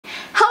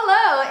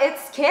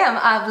it's Kim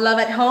of Love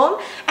at Home,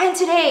 and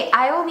today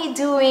I will be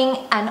doing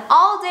an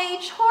all-day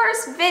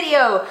chores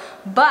video,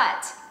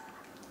 but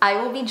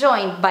I will be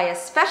joined by a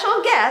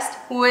special guest,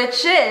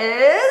 which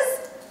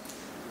is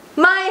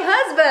my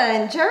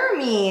husband,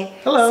 Jeremy.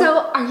 Hello.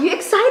 So, are you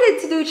excited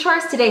to do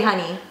chores today,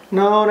 honey?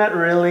 No, not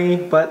really,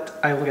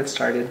 but I will get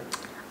started.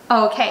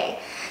 Okay,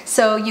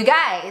 so you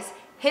guys,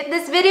 hit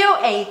this video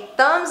a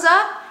thumbs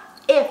up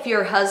if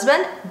your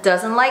husband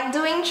doesn't like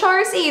doing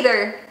chores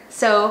either.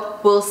 So,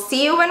 we'll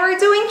see you when we're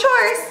doing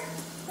chores.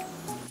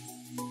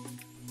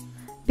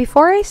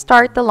 Before I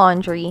start the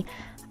laundry,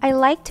 I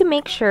like to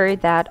make sure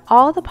that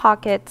all the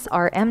pockets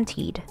are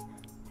emptied.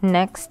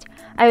 Next,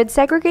 I would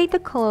segregate the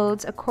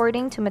clothes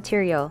according to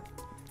material.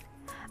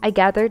 I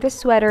gather the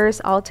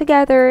sweaters all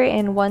together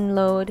in one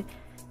load,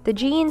 the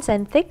jeans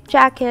and thick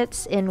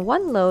jackets in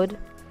one load,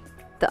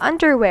 the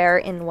underwear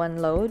in one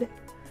load,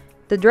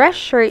 the dress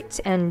shirts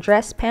and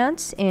dress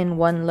pants in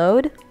one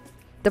load,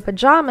 the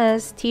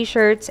pajamas,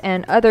 t-shirts,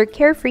 and other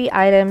carefree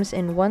items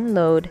in one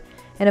load,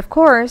 and of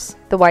course,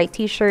 the white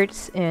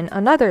t-shirts in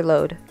another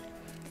load.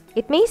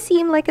 It may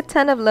seem like a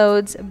ton of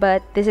loads,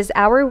 but this is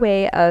our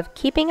way of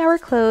keeping our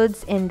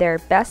clothes in their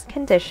best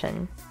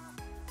condition.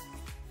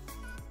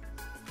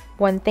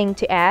 One thing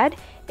to add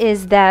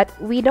is that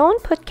we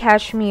don't put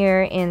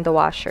cashmere in the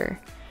washer.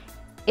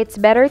 It's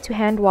better to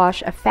hand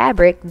wash a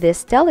fabric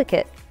this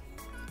delicate.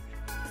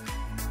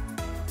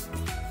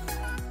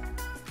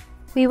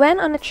 We went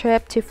on a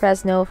trip to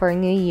Fresno for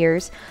New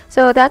Year's,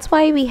 so that's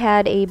why we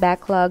had a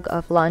backlog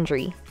of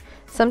laundry.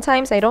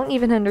 Sometimes I don't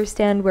even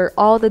understand where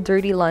all the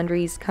dirty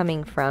laundry is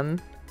coming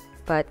from,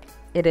 but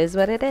it is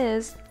what it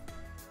is.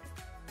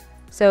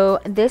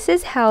 So this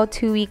is how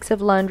 2 weeks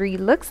of laundry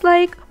looks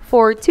like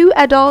for 2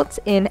 adults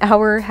in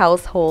our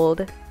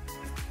household.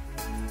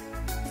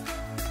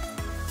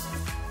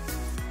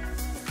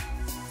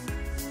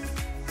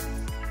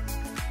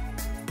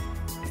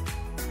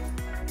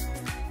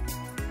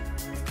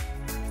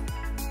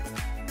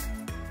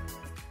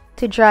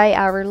 To dry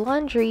our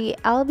laundry,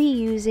 I'll be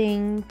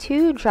using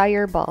 2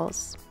 dryer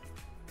balls.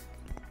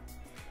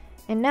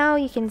 And now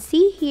you can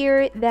see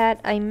here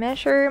that I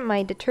measure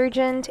my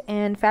detergent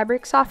and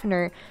fabric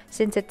softener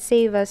since it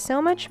saves us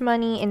so much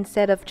money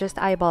instead of just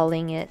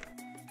eyeballing it.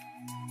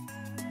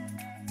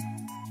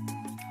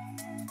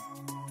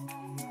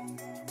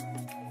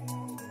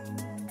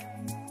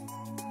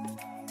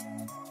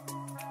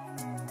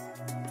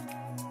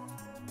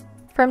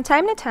 From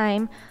time to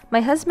time, my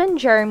husband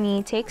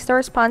Jeremy takes the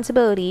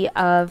responsibility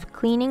of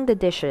cleaning the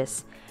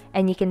dishes,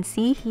 and you can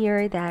see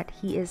here that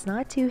he is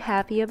not too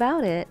happy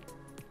about it.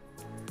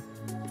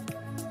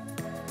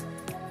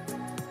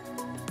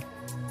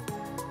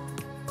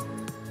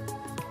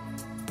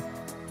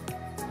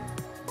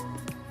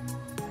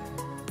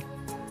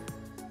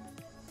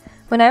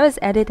 When I was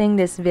editing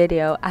this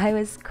video, I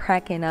was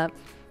cracking up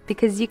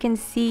because you can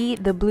see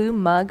the blue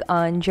mug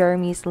on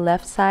Jeremy's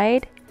left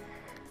side.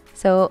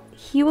 So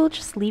he will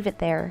just leave it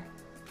there.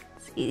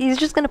 He's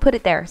just gonna put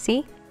it there,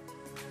 see?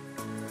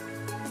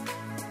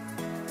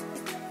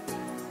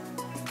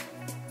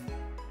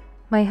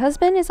 My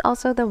husband is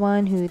also the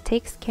one who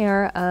takes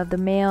care of the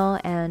mail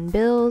and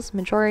bills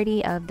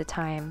majority of the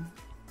time.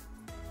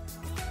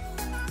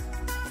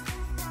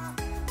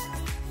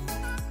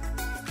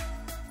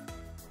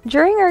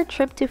 During our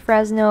trip to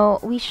Fresno,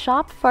 we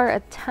shopped for a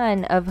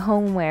ton of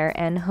homeware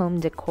and home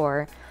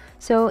decor.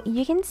 So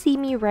you can see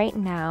me right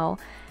now,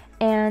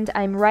 and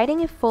I'm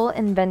writing a full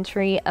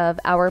inventory of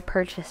our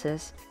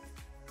purchases.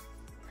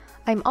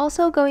 I'm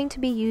also going to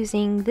be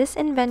using this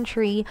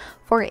inventory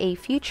for a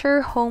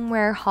future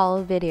homeware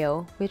haul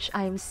video, which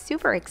I'm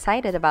super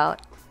excited about.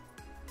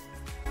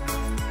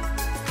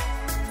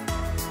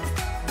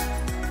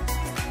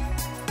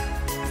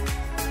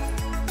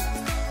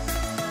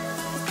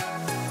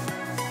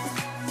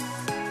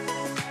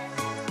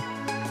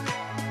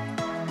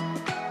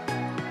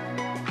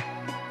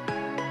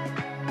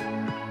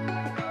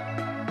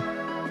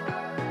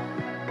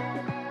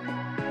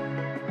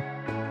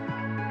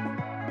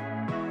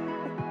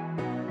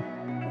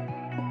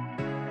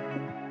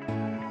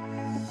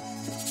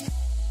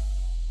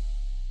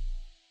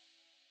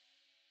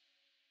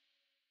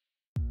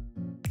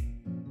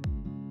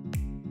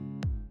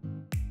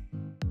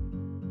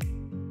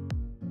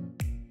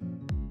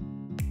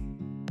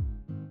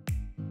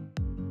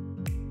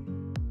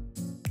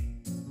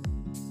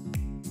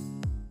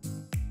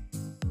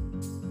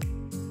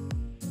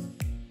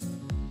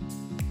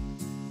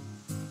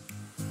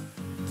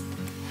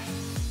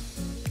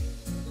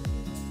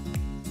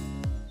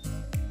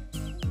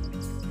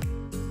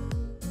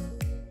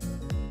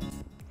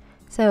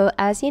 So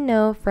as you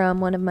know from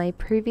one of my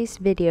previous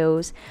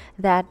videos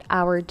that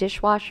our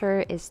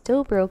dishwasher is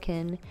still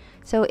broken,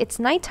 so it's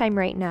nighttime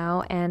right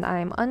now and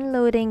I'm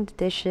unloading the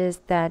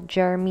dishes that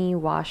Jeremy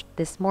washed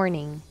this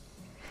morning.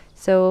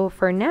 So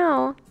for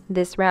now,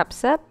 this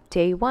wraps up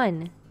day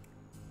 1.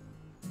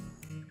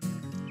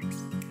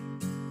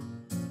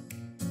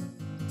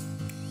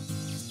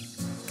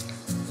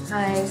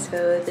 Hi,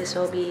 so this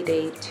will be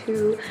day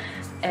 2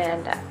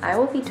 And I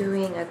will be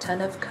doing a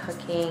ton of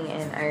cooking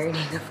and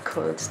ironing of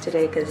clothes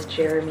today because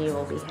Jeremy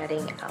will be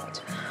heading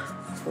out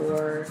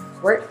for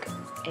work,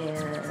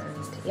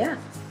 and yeah,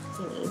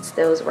 he needs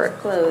those work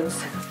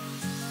clothes.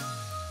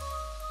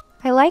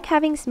 I like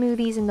having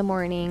smoothies in the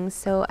morning,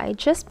 so I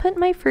just put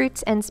my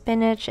fruits and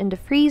spinach in the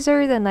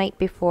freezer the night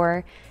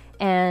before,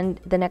 and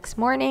the next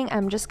morning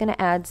I'm just gonna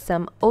add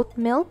some oat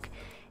milk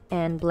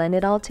and blend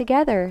it all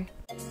together.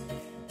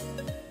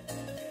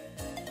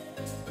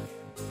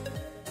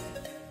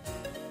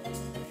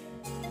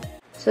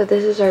 So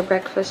this is our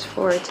breakfast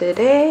for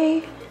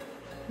today.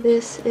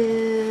 This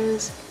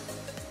is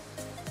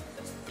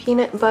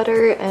peanut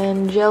butter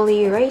and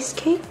jelly rice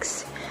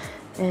cakes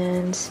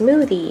and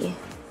smoothie.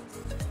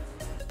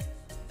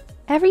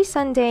 Every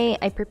Sunday,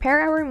 I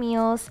prepare our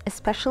meals,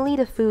 especially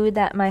the food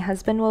that my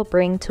husband will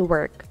bring to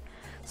work.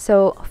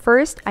 So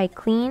first, I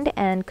cleaned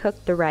and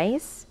cooked the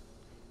rice.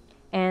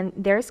 And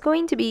there's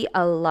going to be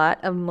a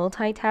lot of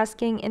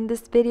multitasking in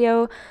this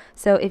video,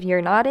 so if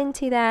you're not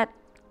into that,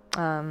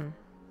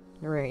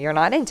 you're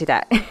not into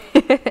that.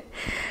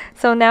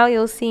 So now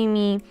you'll see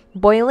me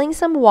boiling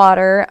some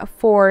water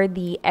for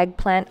the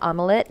eggplant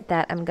omelette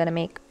that I'm gonna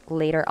make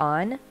later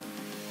on.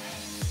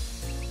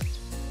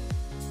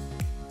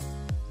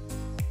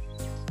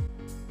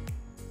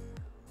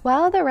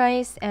 While the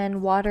rice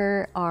and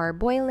water are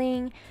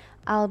boiling,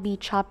 I'll be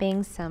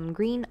chopping some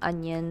green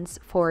onions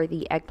for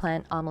the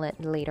eggplant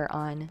omelette later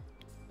on.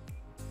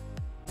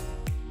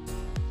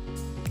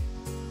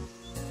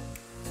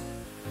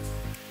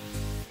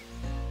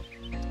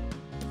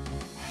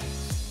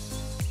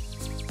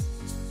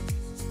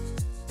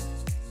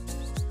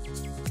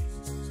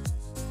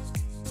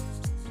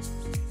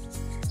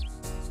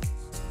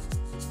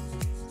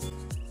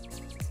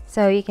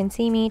 So you can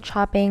see me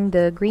chopping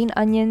the green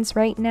onions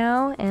right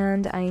now,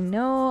 and I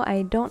know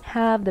I don't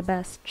have the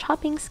best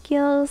chopping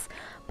skills,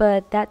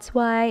 but that's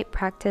why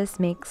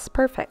practice makes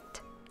perfect.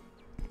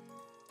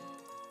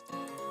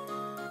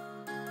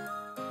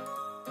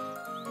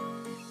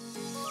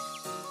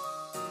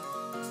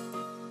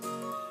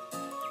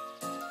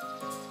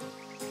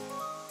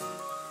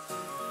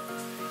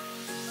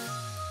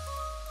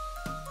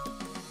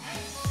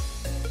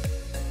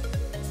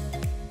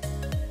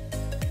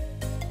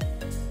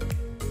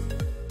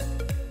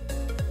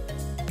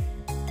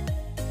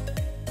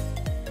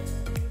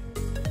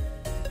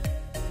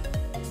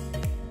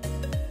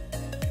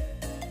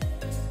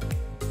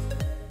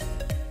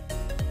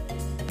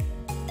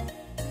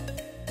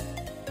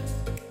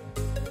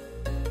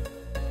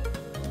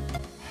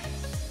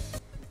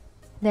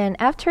 Then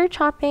after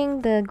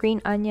chopping the green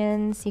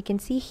onions, you can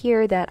see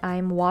here that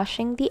I'm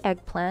washing the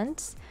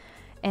eggplants.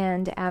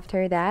 And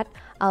after that,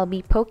 I'll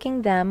be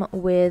poking them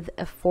with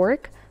a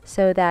fork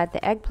so that the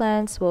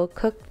eggplants will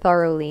cook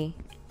thoroughly.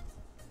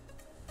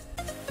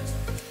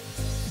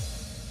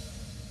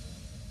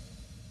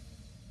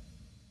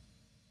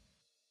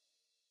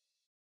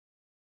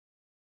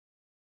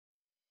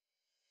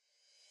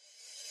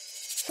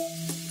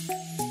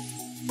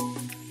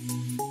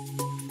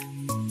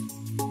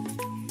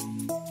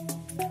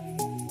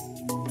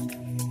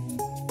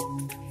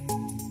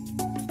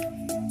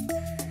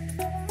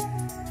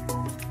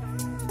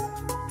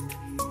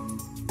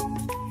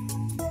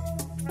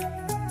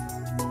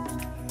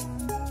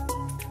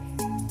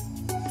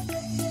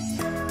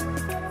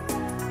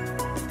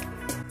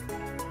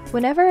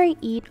 Whenever I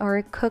eat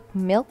or cook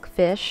milk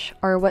fish,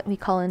 or what we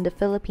call in the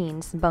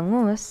Philippines,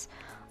 bangus,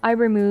 I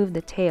remove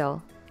the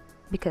tail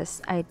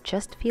because I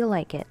just feel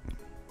like it.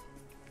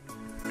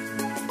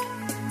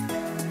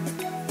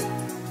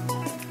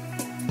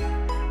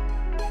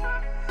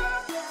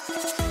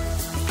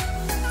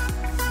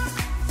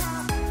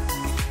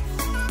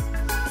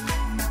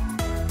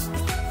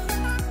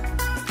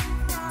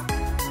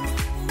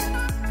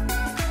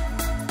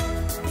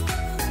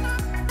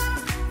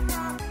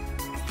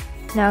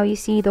 Now you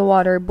see the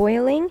water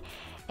boiling,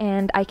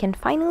 and I can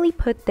finally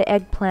put the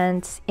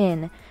eggplants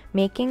in,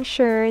 making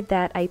sure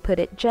that I put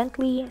it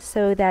gently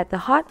so that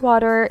the hot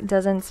water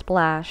doesn't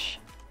splash.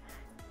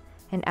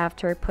 And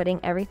after putting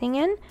everything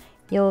in,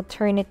 you'll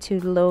turn it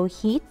to low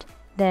heat,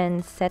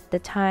 then set the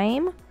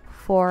time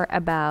for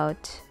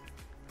about,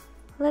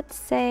 let's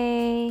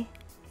say,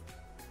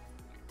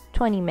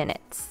 20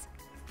 minutes.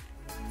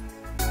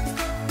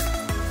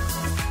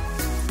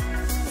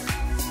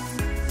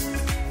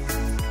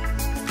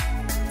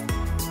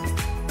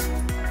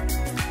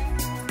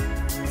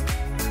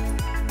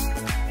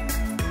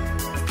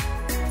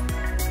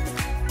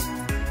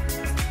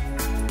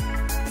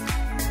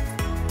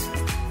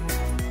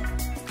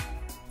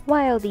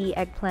 While the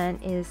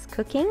eggplant is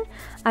cooking,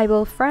 I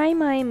will fry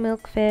my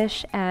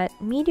milkfish at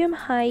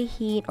medium-high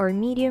heat or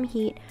medium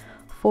heat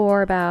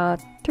for about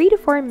 3 to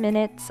 4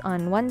 minutes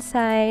on one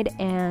side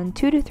and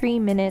 2 to 3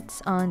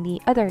 minutes on the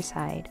other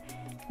side.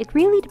 It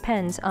really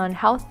depends on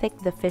how thick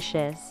the fish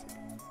is.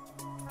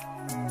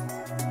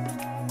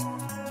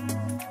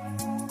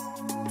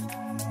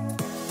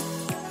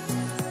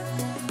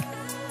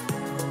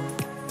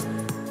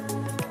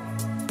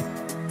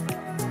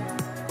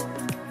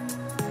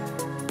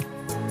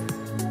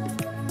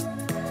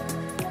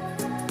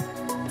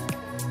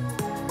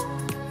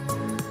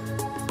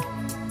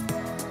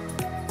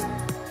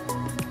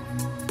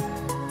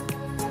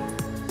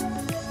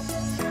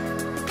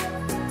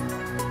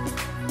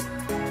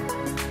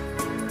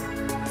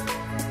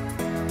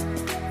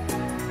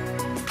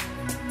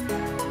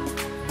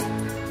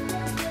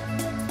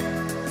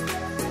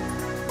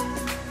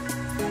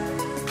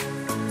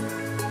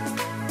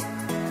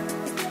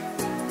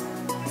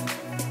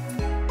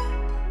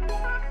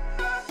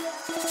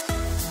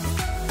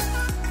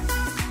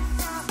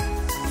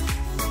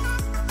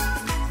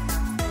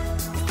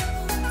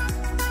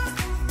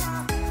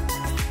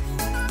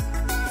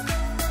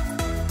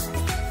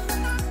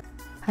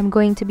 I'm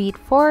going to beat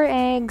 4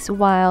 eggs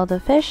while the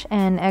fish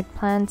and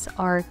eggplants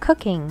are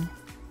cooking.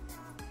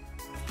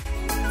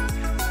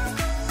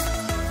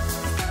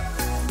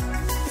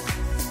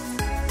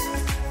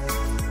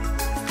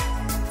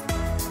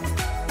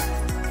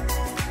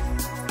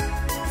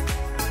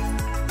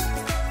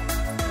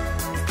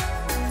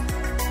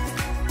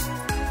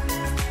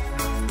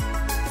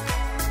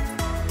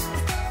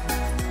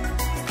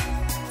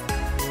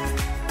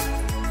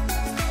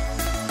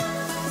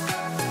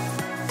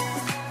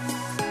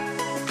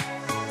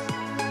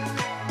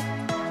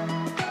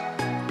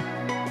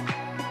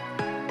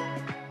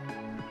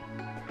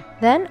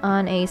 Then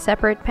on a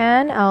separate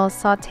pan, I'll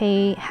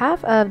saute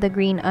half of the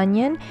green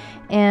onion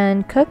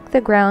and cook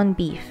the ground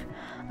beef.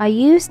 I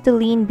used the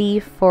lean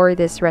beef for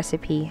this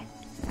recipe.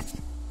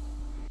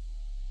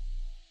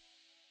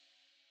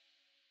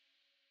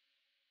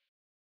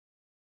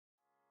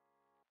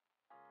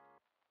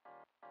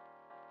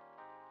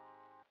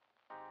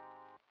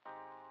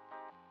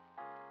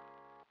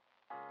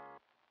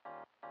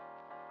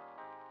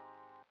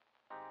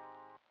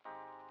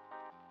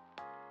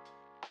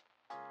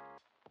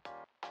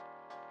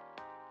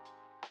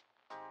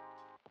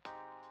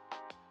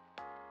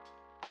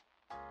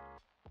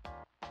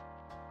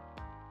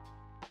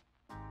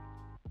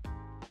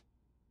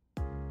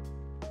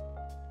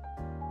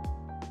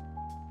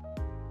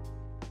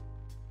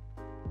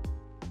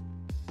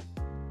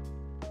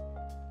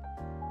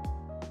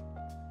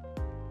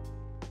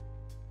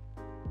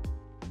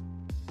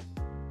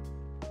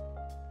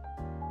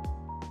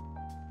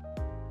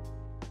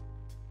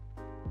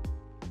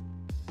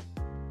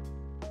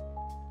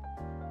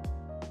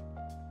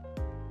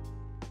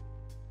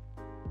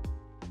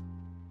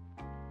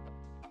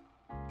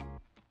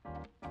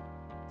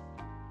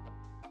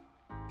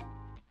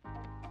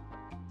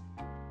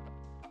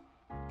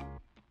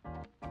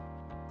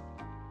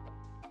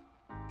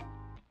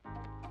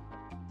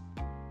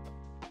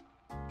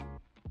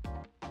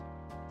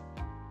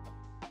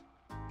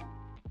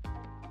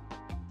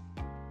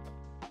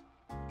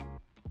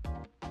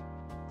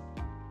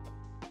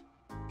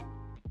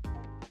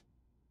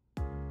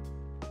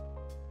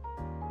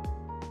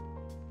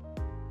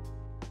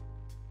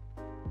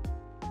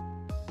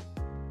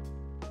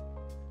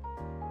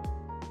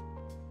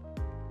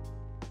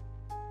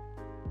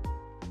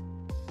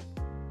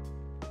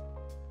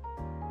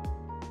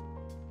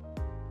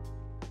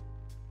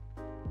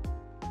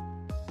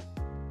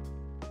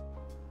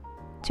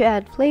 To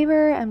add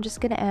flavor, I'm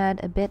just gonna add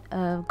a bit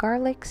of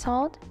garlic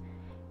salt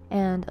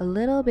and a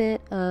little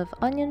bit of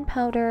onion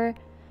powder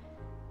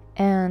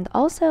and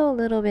also a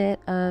little bit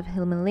of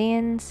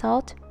Himalayan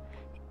salt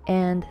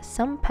and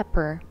some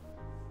pepper.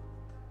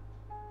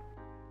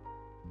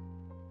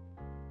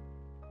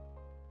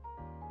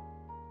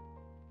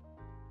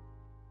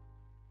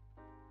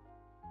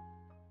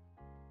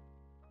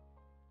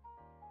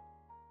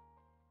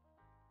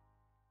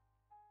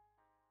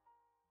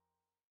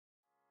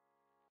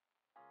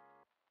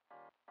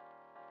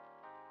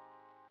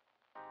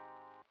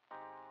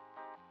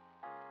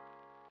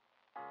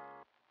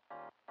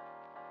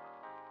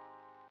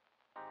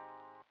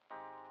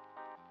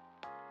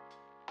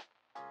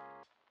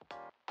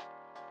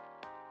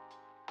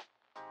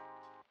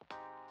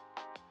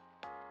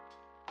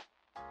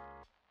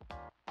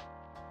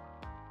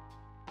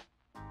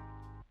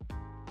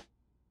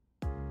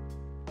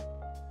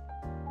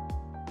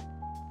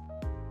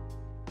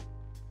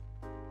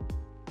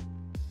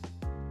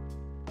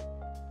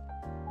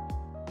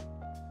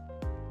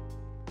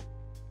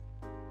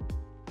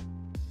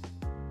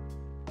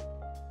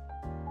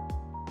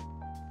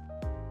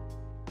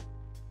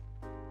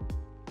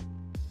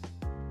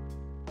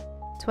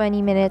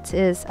 "20 minutes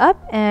is up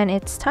and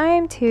it's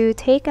time to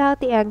take out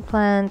the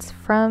eggplants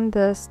from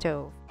the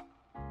stove.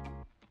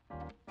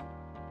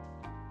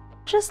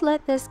 Just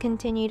let this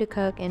continue to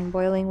cook in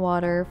boiling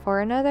water for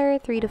another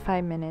 3 to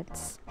 5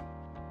 minutes.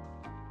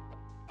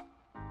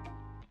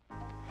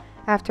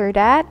 After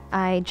that,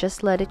 I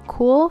just let it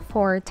cool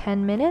for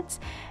 10 minutes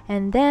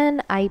and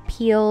then I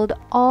peeled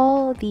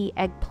all the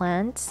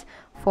eggplants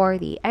for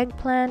the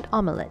eggplant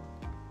omelette.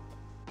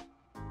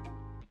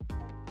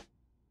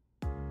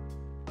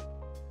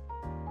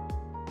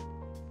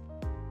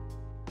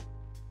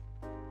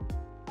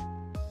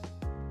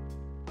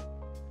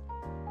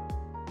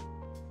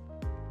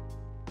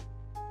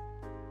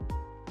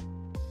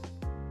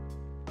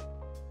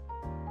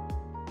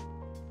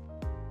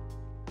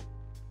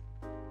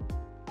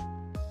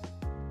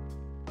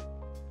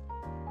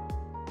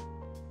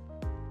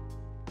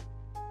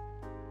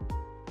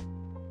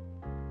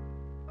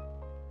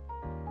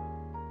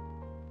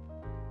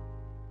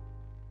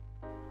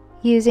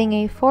 Using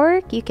a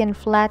fork, you can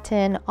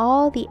flatten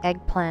all the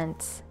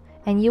eggplants,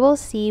 and you will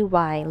see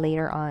why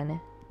later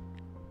on.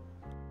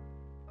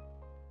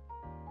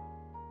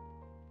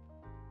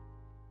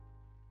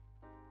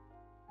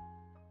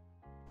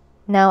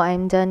 Now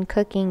I'm done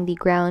cooking the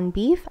ground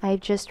beef. I've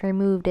just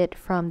removed it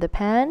from the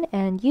pan,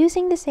 and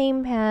using the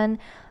same pan,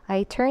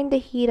 I turned the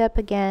heat up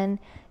again,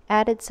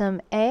 added some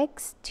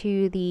eggs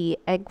to the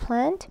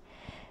eggplant,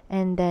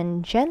 and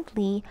then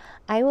gently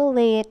I will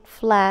lay it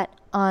flat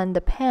on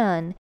the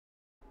pan.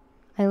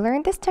 I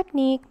learned this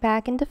technique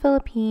back in the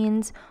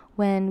Philippines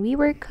when we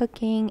were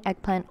cooking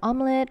eggplant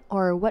omelette,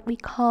 or what we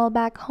call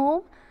back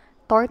home,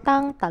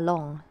 Tortang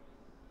Talong.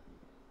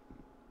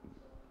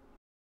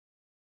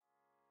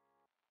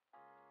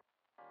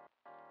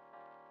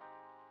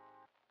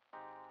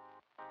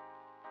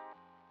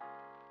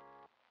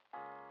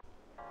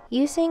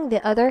 Using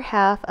the other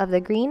half of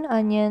the green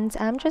onions,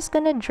 I'm just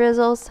gonna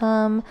drizzle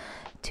some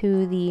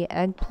to the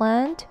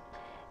eggplant.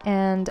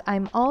 And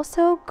I'm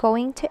also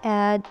going to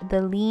add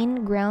the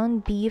lean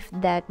ground beef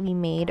that we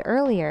made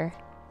earlier.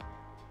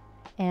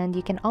 And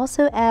you can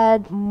also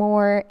add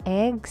more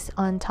eggs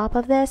on top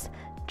of this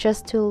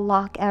just to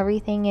lock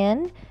everything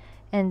in.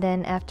 And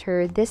then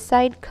after this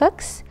side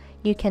cooks,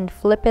 you can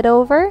flip it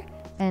over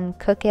and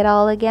cook it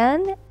all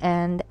again.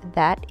 And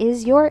that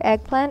is your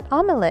eggplant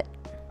omelette.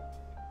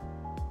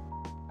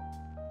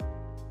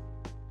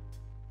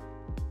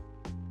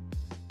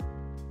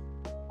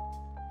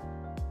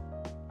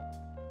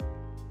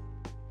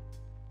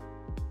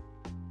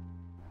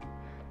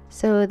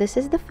 So this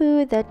is the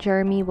food that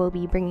Jeremy will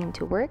be bringing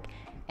to work,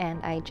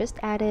 and I just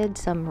added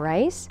some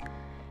rice.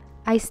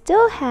 I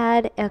still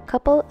had a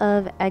couple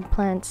of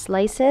eggplant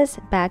slices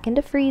back in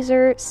the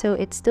freezer, so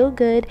it's still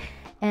good,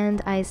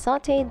 and I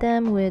sauteed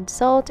them with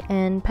salt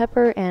and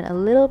pepper and a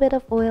little bit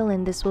of oil,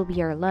 and this will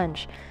be our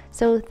lunch.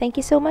 So thank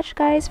you so much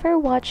guys for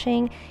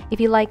watching. If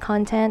you like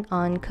content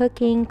on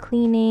cooking,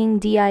 cleaning,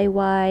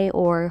 DIY,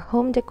 or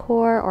home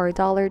decor or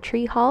Dollar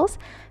Tree hauls,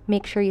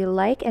 make sure you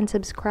like and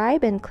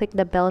subscribe and click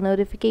the bell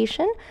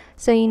notification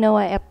so you know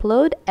I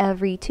upload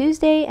every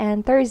Tuesday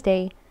and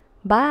Thursday.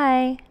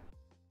 Bye!